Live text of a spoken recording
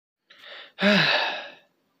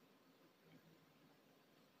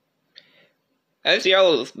How's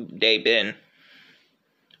y'all's day been?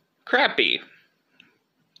 Crappy.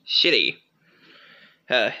 Shitty.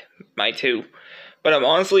 Mine too. But I'm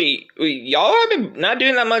honestly, y'all have been not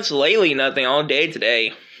doing that much lately, nothing all day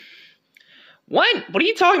today. What? What are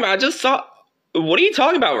you talking about? I just saw... What are you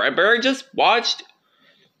talking about, Redbird? I just watched...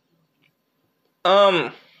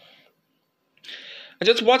 I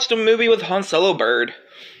just watched a movie with Han Solo Bird.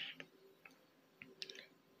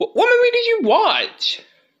 What movie did you watch?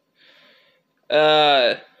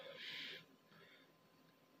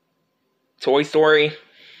 Toy Story.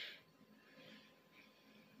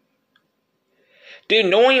 Dude,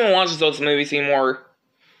 no one even watches those movies anymore.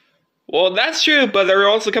 Well, that's true, but they're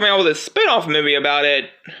also coming out with a spin-off movie about it.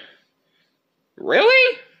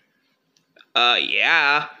 Really?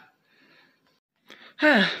 Yeah.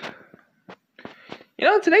 You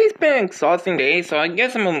know, today's been an exhausting day, so I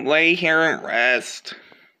guess I'm gonna lay here and rest.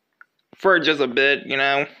 For just a bit, you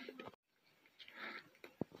know.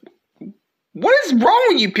 What is wrong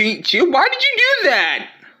with you, Pichu? Why did you do that?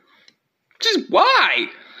 Just why?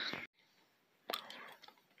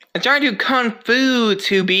 I'm trying to do Kung Fu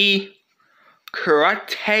to be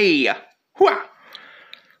karate. Hua!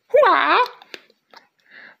 Hua!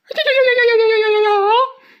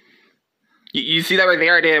 You see that right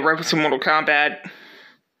there? I did a reference to Mortal Kombat.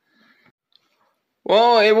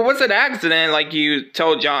 Well, it was an accident, like you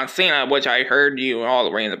told John Cena, which I heard you all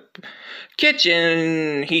the way in the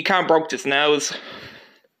kitchen. He kind of broke his nose.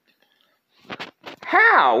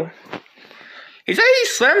 How? He said he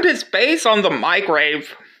slammed his face on the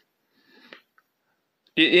microwave.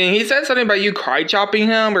 He said something about you cry-chopping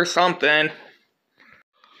him or something.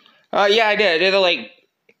 Yeah, I did. I did it like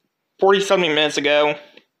 40-something minutes ago.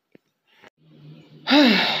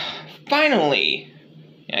 Finally,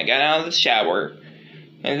 I got out of the shower.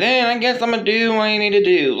 And then I guess I'm gonna do what I need to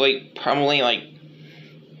do. Like, probably, like,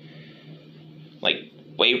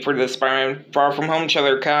 wait for the Spider-Man Far From Home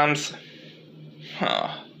trailer comes.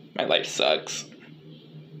 Huh, my life sucks.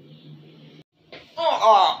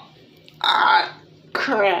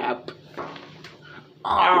 Crap.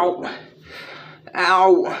 Ow.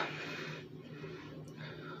 Ow.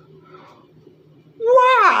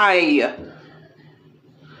 Why?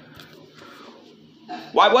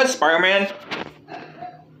 Why what, Spider-Man?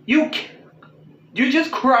 You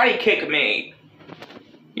just karate kicked me.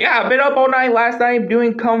 Yeah, I've been up all night last night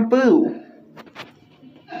doing Kung Fu.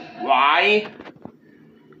 Why?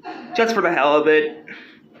 Just for the hell of it.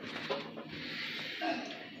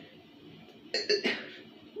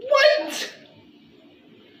 What?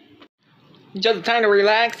 Just time to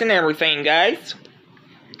relax and everything, guys.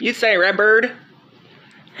 You say, Redbird.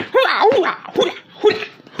 What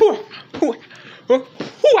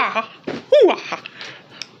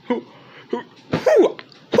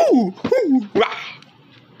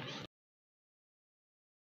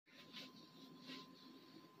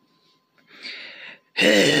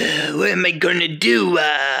am I gonna do?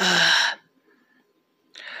 I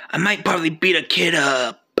might probably beat a kid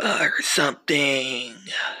up or something.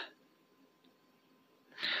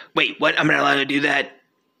 Wait, what? I'm not allowed to do that?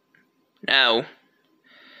 No.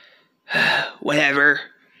 Whatever.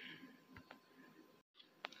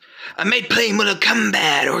 I might play Mortal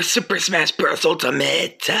Kombat or Super Smash Bros.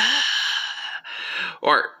 Ultimate.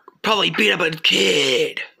 Or probably beat up a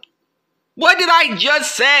kid. What did I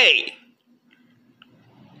just say?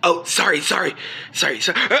 Oh, sorry.